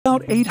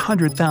About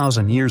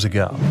 800,000 years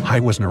ago, I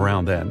wasn't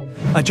around then,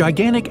 a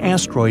gigantic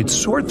asteroid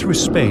soared through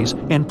space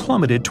and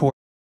plummeted toward...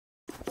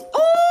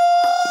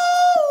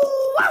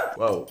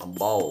 Whoa, I'm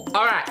bald.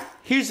 All right,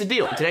 here's the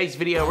deal. In today's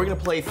video, we're gonna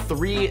play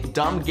 3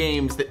 dumb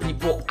games that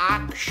people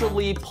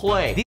actually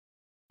play.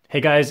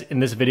 Hey guys, in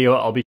this video,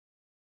 I'll be...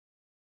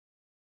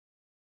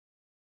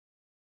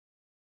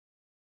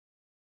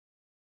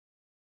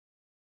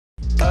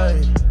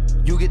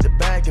 You get the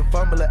bag and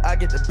fumble it, I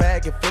get the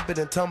bag and flip it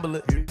and tumble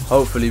it.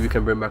 Hopefully we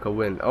can bring back a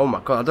win. Oh my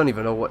god, I don't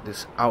even know what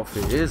this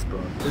outfit is, bro.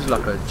 This is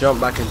like a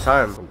jump back in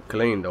time. I'm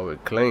clean though,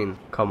 it's clean.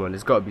 Come on,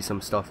 there's gotta be some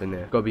stuff in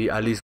there. Gotta be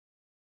at least...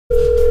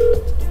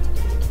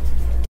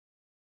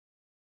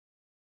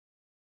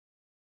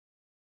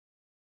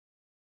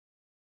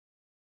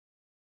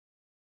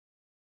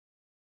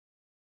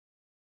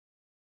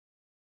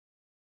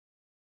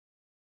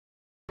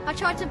 I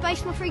tried to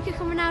base my free kick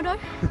on Ronaldo,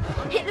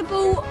 hit the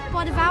ball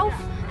by the valve,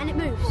 and it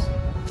moves.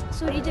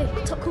 So what do you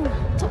do? Top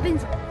corner, top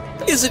bins.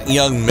 Isn't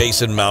young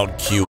Mason Mount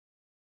cute?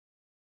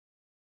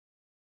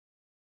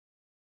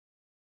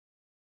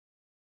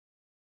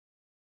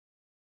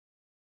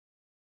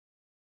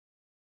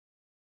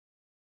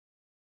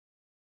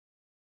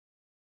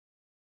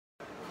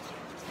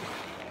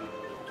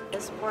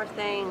 This poor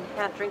thing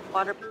can't drink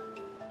water.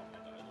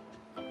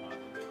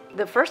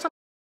 The first time.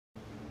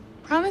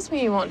 Promise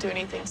me you won't do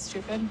anything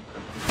stupid.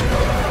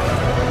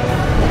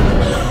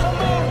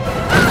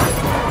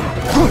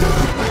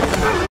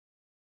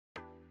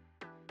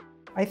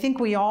 I think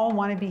we all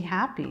want to be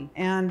happy,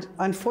 and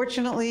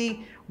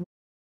unfortunately...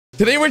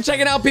 Today we're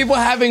checking out people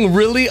having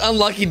really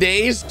unlucky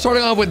days.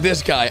 Starting off with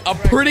this guy, a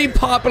pretty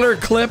popular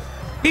clip.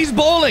 He's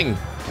bowling.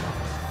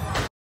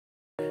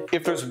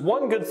 If there's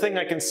one good thing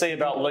I can say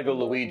about Lego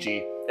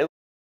Luigi,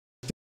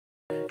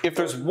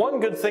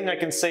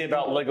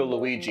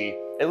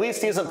 at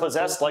least he isn't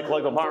possessed like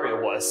Lego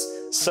Mario was.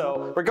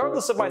 So,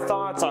 regardless of my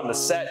thoughts on the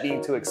set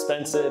being too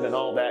expensive and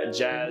all that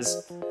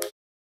jazz,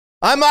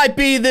 I might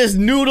be this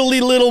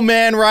noodly little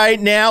man right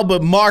now,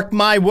 but mark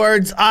my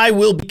words, I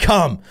will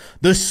become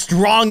the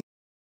strong...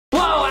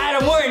 Whoa,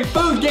 Adam, we're in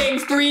Food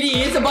Games 3D.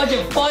 It's a bunch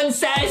of fun,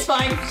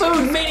 satisfying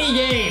food mini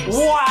games.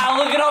 Wow,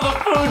 look at all the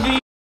food.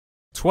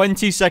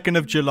 22nd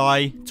of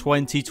July,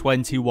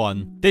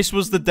 2021. This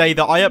was the day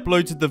that I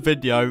uploaded the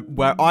video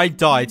where I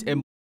died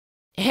in...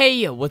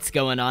 Hey, what's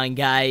going on,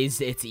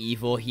 guys? It's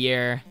Evil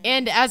here.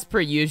 And as per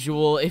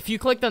usual, if you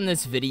clicked on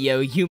this video,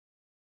 you...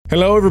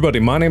 Hello everybody,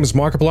 my name is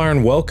Markiplier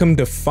and welcome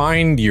to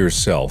Find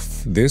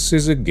Yourself. This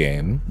is a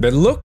game that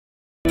looks